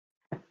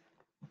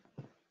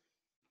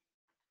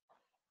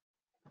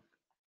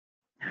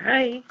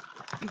Hi,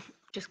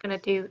 just going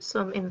to do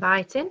some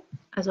inviting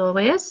as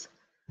always.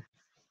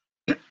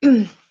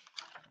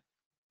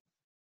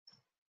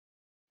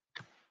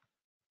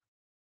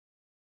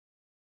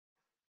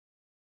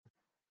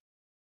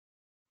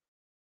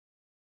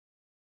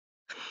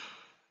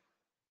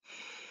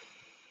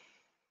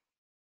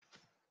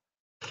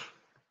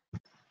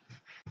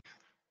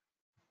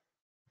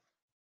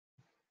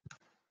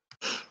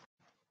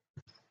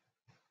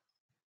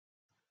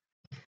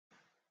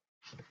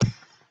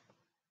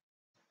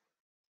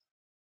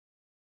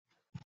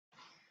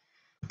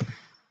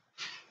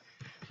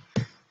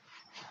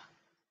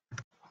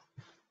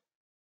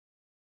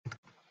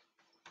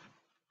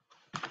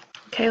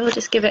 Okay, we'll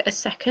just give it a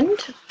second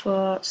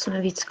for some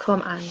of you to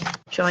come and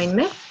join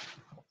me.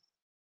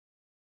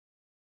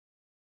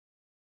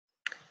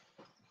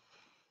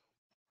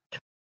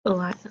 The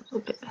light's a little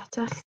bit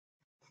better.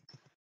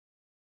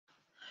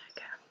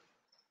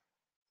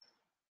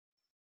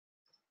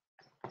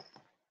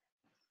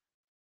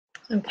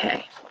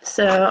 Okay,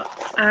 so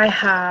I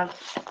have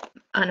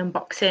an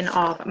unboxing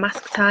of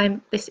MaskTime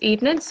this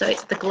evening. So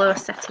it's the glow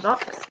setter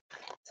box.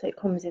 So it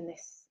comes in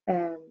this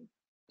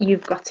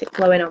You've Got It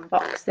glowing on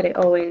box that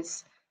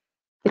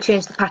they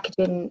changed the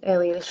packaging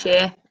earlier this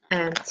year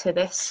to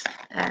this.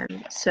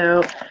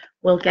 So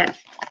we'll get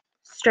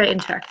straight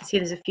into it. I can see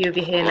there's a few of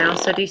you here now,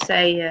 so do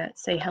say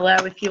hello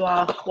if you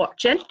are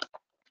watching.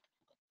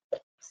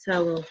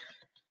 So we'll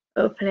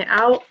open it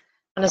out,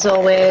 and as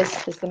always,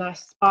 there's the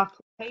nice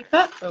sparkly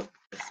paper. Oh,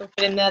 there's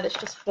something in there that's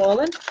just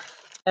fallen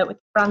with the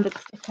branded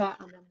sticker,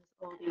 and then there's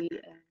all the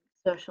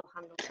social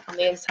handles on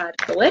the inside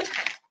of the lid.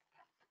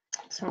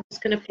 So I'm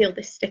just going to peel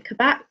this sticker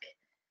back.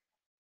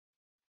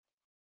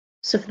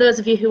 So for those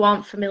of you who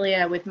aren't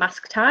familiar with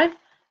MaskTime,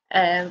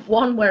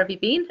 one, where have you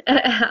been?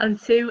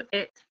 And two,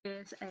 it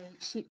is a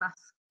sheet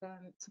mask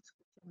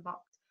subscription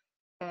box.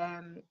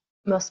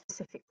 Most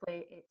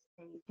specifically, it's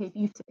a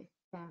K-Beauty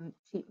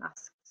sheet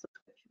mask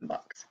subscription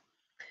box.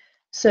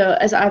 So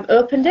as I've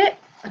opened it,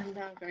 I'm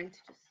now going to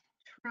just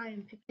try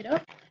and pick it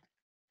up.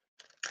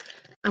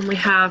 And we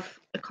have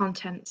the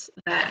contents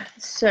there.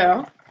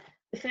 So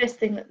the first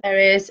thing that there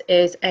is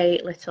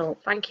a little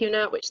thank you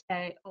note, which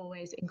they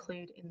always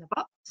include in the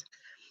box.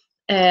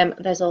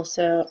 There's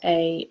also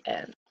a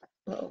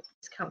little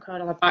discount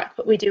code on the back,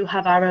 but we do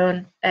have our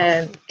own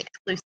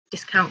exclusive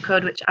discount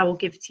code, which I will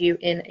give to you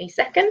in a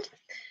second.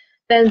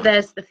 Then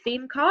there's the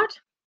theme card,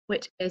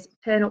 which is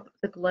Turn Up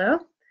the Glow.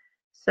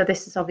 So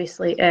this is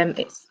obviously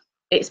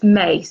it's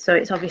May, so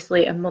it's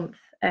obviously a month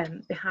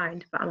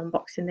behind, but I'm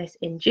unboxing this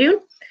in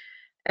June.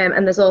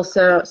 And there's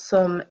also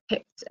some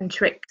tips and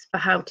tricks for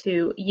how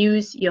to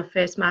use your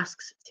face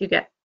masks to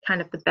get kind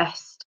of the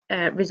best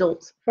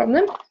results from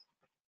them.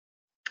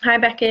 Hi,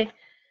 Becky.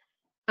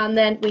 And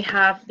then we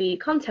have the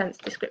contents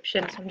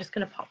description. So I'm just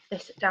going to pop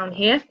this down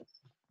here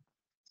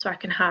so I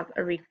can have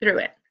a read through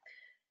it.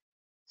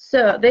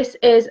 So this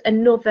is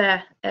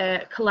another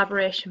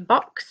collaboration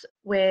box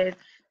with,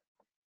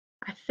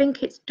 I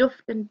think it's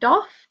Duft and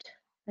Doft,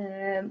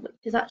 which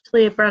is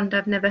actually a brand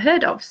I've never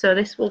heard of. So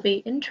this will be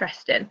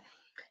interesting.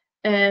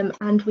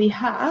 And we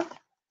have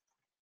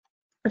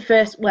the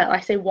first, well,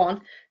 I say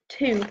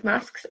two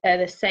masks are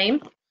the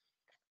same,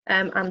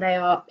 and they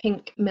are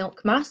pink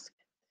milk mask.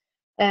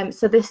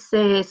 So this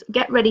says,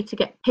 get ready to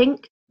get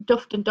pink.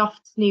 Duft and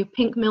Doft's new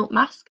pink milk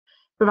mask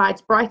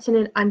provides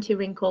brightening,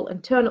 anti-wrinkle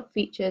and tone-up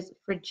features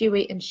for a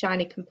dewy and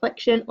shiny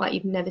complexion like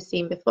you've never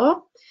seen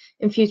before.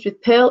 Infused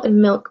with pearl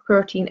and milk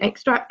protein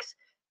extracts,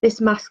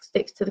 this mask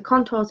sticks to the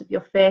contours of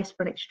your face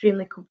for an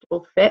extremely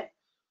comfortable fit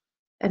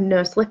and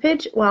no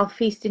slippage, while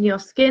feasting your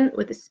skin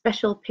with a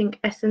special pink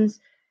essence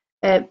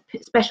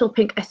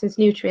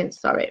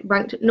nutrients,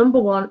 ranked at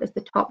 #1 as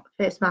the top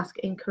face mask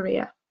in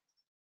Korea.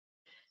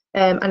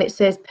 And it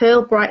says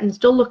pearl brightens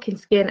dull looking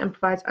skin and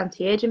provides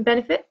anti-aging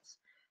benefits,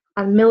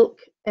 and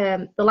milk,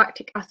 the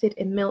lactic acid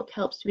in milk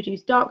helps to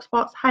reduce dark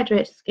spots,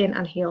 hydrates skin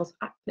and heals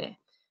acne.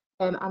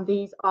 And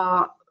these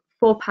are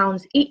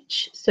 £4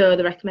 each, so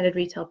the recommended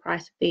retail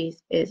price of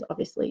these is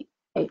obviously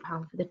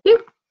 £8 for the two.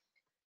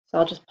 So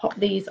I'll just pop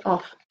these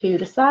off to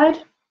the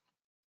side.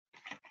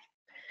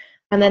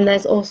 And then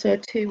there's also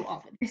two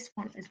of this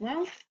one as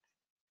well.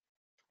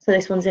 So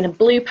this one's in a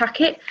blue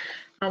packet,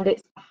 and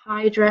it's a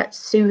Hydra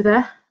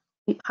Soother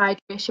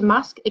hydration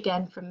mask,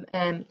 again from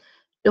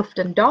Duft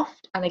and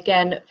Doft, and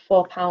again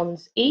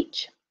 £4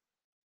 each.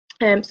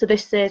 So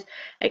this says,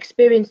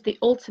 experience the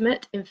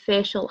ultimate in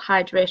facial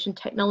hydration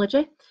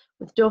technology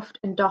with Duft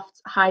and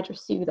Doft's Hydra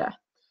Soother.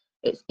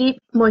 Its deep,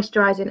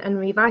 moisturising and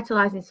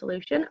revitalising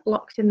solution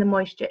locks in the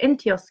moisture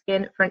into your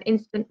skin for an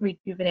instant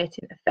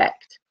rejuvenating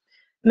effect.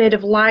 Made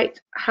of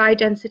light,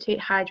 high-density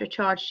Hydra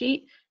charge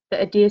sheet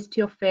that adheres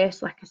to your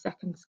face like a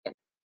second skin.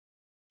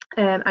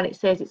 And it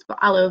says it's got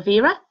aloe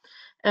vera,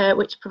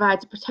 which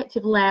provides a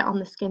protective layer on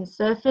the skin's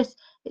surface.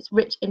 It's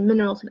rich in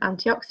minerals and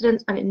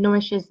antioxidants, and it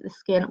nourishes the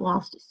skin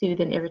whilst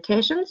soothing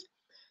irritations.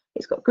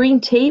 It's got green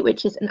tea,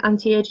 which is an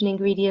anti-aging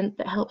ingredient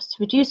that helps to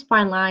reduce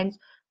fine lines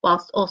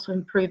whilst also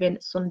improving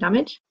sun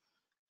damage.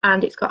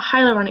 And it's got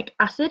hyaluronic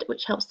acid,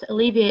 which helps to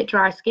alleviate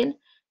dry skin,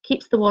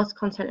 keeps the water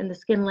content in the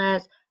skin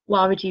layers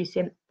while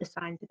reducing the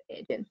signs of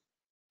aging.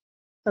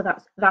 So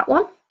that's that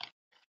one,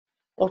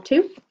 or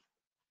two.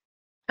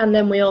 And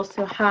then we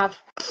also have,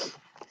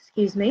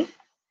 excuse me,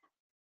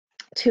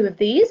 two of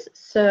these.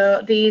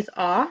 So these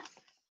are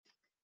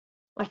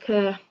like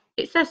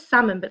it says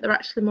salmon, but they're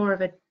actually more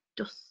of a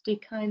dusty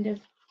kind of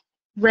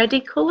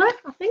reddy colour,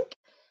 I think.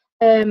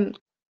 And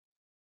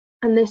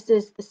this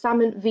is the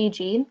Salmon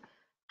V-Gene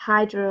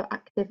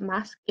Hydroactive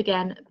Mask,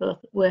 again,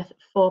 both worth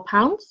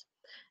 £4.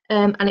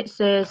 And it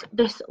says,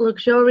 this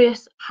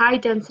luxurious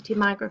high-density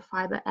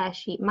microfiber air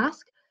sheet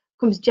mask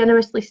comes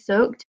generously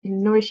soaked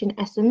in nourishing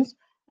essence,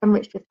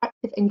 enriched with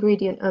active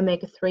ingredient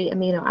omega-3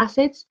 amino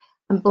acids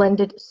and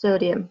blended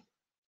sodium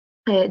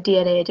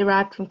DNA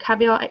derived from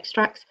caviar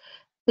extracts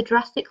to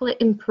drastically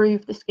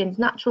improve the skin's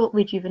natural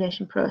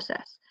rejuvenation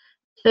process.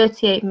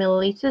 38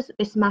 millilitres,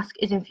 this mask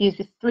is infused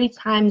with 3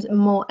 times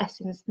more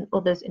essence than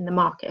others in the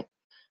market,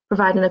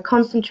 providing a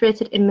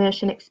concentrated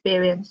immersion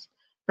experience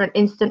for an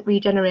instant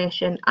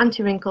regeneration,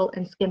 anti-wrinkle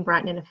and skin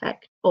brightening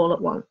effect all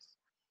at once.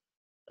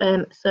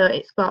 So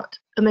it's got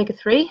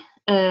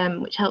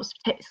omega-3, which helps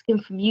protect the skin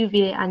from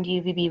UVA and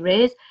UVB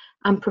rays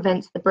and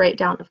prevents the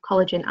breakdown of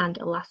collagen and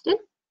elastin.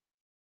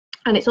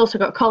 And it's also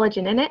got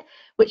collagen in it,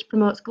 which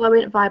promotes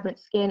glowing, vibrant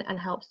skin and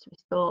helps to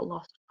restore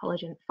lost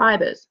collagen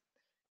fibres.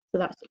 So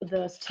that's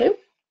those two.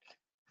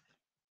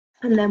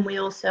 And then we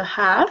also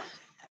have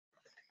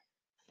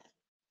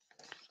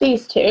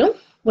these two,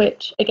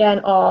 which again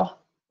are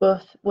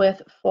both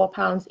worth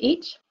 £4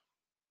 each.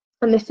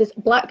 And this is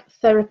Black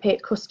Therapy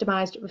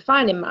Customised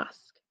Refining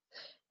Mask.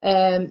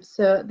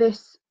 So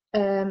this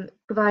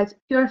provides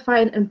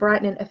purifying and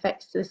brightening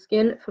effects to the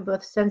skin for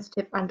both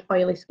sensitive and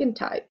oily skin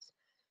types.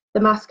 The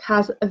mask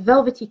has a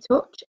velvety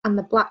touch and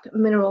the black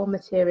mineral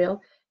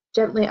material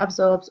gently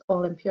absorbs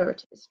all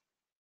impurities.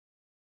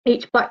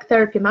 Each Black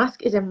Therapy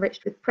mask is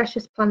enriched with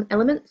precious plant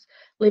elements,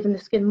 leaving the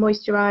skin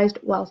moisturised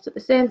whilst at the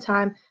same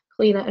time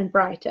cleaner and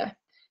brighter.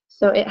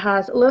 So it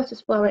has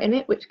lotus flower in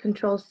it, which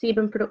controls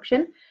sebum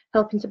production,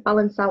 helping to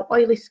balance out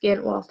oily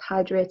skin whilst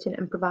hydrating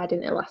and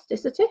providing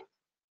elasticity.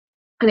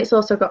 And it's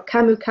also got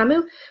camu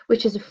camu,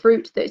 which is a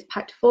fruit that is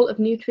packed full of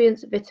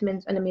nutrients,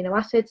 vitamins and amino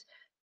acids,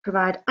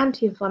 provide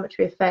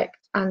anti-inflammatory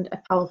effects and a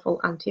powerful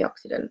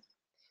antioxidant.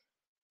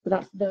 So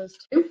that's those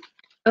two.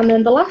 And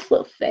then the last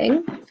little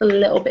thing, it's a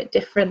little bit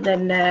different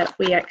than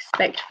we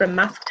expect from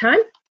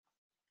MaskTime,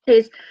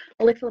 is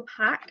a little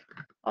pack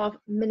of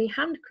mini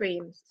hand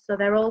creams. So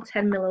they're all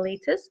 10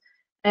 millilitres,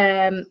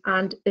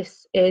 and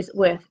this is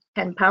worth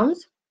 £10.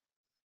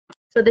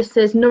 So this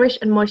says, nourish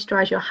and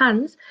moisturise your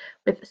hands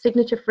with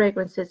signature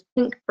fragrances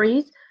Pink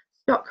Breeze,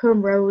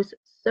 Stockholm Rose,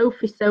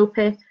 Sophie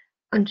Soapy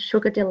and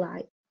Sugar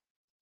Delight.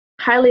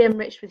 Highly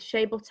enriched with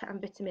shea butter and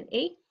vitamin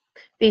E,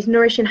 these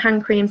nourishing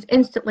hand creams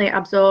instantly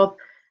absorb,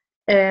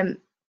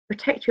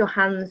 protect your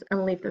hands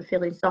and leave them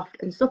feeling soft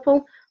and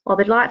supple, while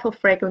the delightful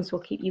fragrance will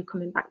keep you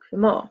coming back for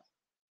more.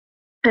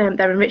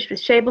 They're enriched with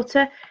shea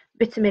butter,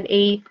 vitamin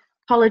E,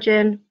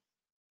 collagen,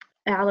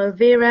 aloe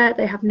vera.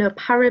 They have no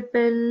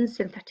parabens,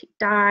 synthetic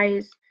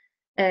dyes,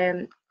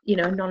 you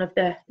know, none of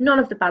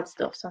the bad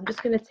stuff. So I'm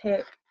just going to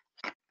take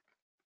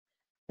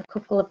a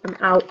couple of them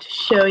out to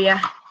show you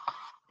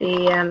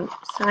the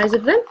size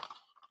of them.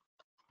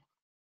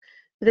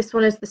 This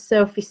one is the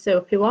Sophie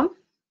Soapy one.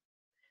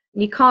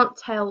 And you can't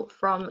tell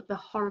from the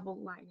horrible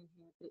lighting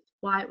here, but it's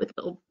white with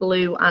little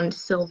blue and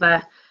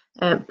silver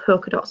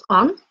polka dots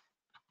on.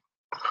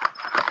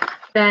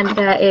 Then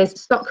there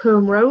is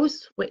Stockholm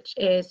Rose, which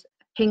is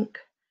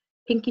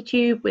pinky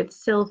tube with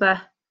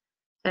silver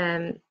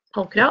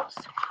polka dots.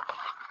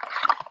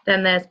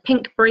 Then there's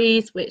Pink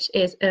Breeze, which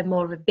is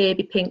more of a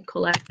baby pink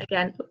colour,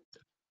 again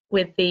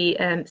with the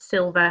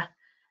silver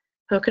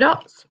polka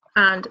dots.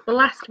 And the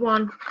last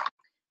one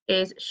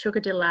is Sugar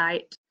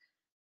Delight,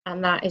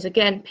 and that is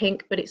again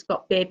pink, but it's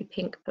got baby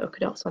pink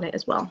polka dots on it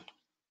as well.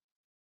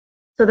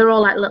 So they're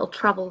all like little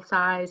travel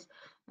size,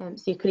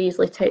 so you could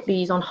easily take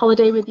these on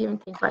holiday with you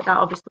and things like that.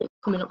 Obviously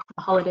coming up to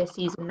the holiday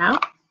season now.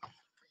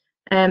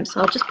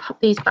 So I'll just pop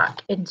these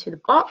back into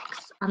the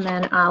box and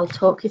then I'll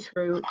talk you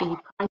through the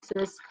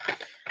prices.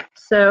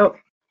 So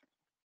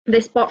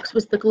this box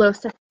was the Glow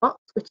Set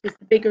box, which is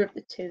the bigger of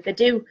the two. They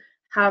do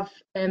have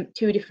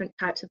two different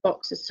types of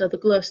boxes. So the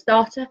Glow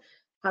Starter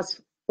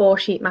has 4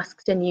 sheet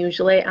masks in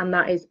usually, and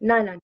that is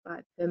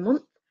 £9.95 per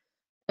month.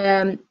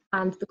 And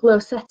the Glow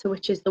Setter,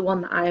 which is the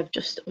one that I have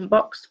just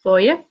unboxed for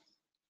you,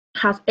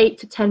 has 8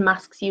 to 10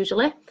 masks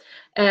usually,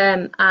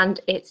 and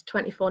it's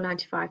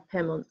 £24.95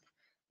 per month.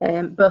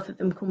 Both of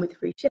them come with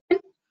free shipping.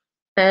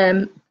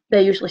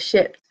 They're usually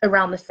shipped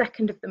around the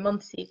 2nd of the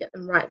month, so you get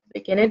them right at the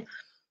beginning.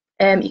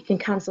 You can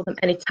cancel them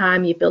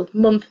anytime, you build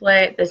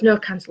monthly, there's no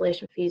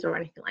cancellation fees or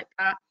anything like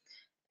that.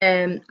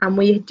 And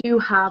we do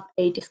have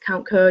a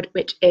discount code,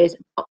 which is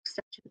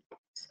Boxession,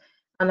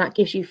 and that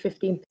gives you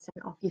 15%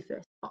 off your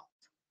first box.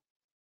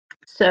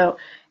 So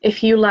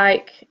if you're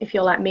like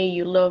me,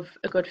 you love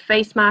a good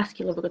face mask,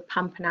 you love a good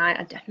pamper night,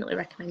 I definitely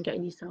recommend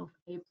getting yourself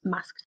a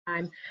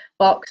MaskTime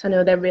box. I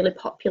know they're really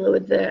popular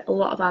with a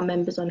lot of our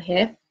members on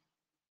here.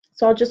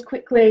 So I'll just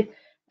quickly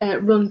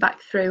run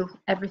back through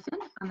everything,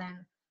 and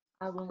then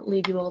I will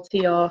leave you all to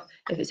your,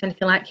 if it's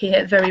anything like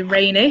here, very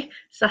rainy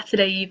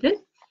Saturday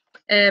evening.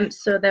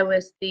 So there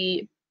was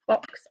the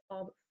box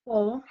of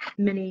 4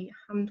 mini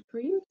hand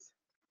creams,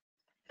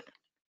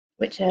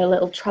 which are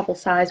little travel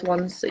size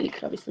ones, so you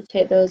could obviously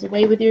take those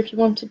away with you if you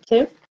wanted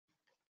to.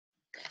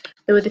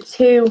 There were the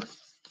 2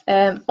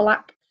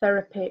 black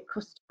therapy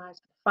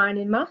customized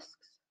refining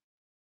masks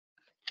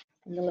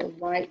in the little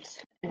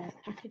white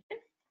packaging.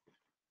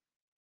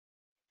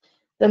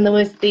 Then there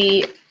was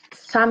the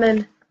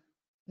salmon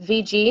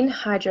V-Gene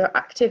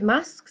hydroactive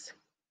masks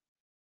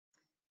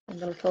and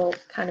the little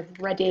kind of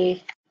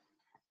ready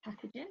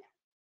packaging.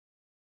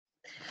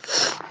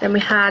 Then we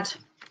had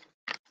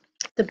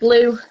the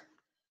blue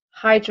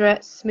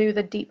Hydra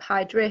Smoother Deep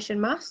Hydration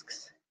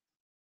masks.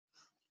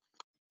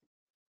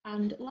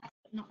 And last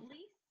but not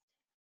least,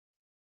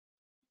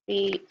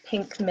 the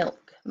pink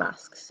milk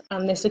masks.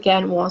 And this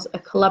again was a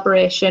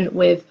collaboration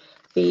with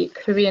the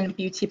Korean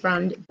beauty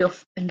brand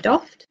Duff and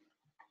Doft.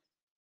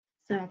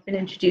 So I've been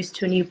introduced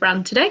to a new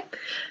brand today.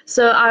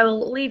 So I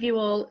will leave you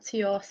all to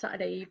your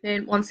Saturday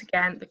evening. Once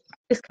again, the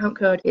discount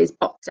code is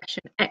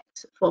Boxession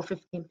X for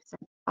 15%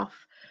 off.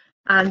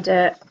 And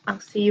I'll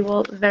see you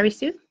all very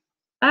soon.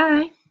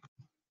 Bye.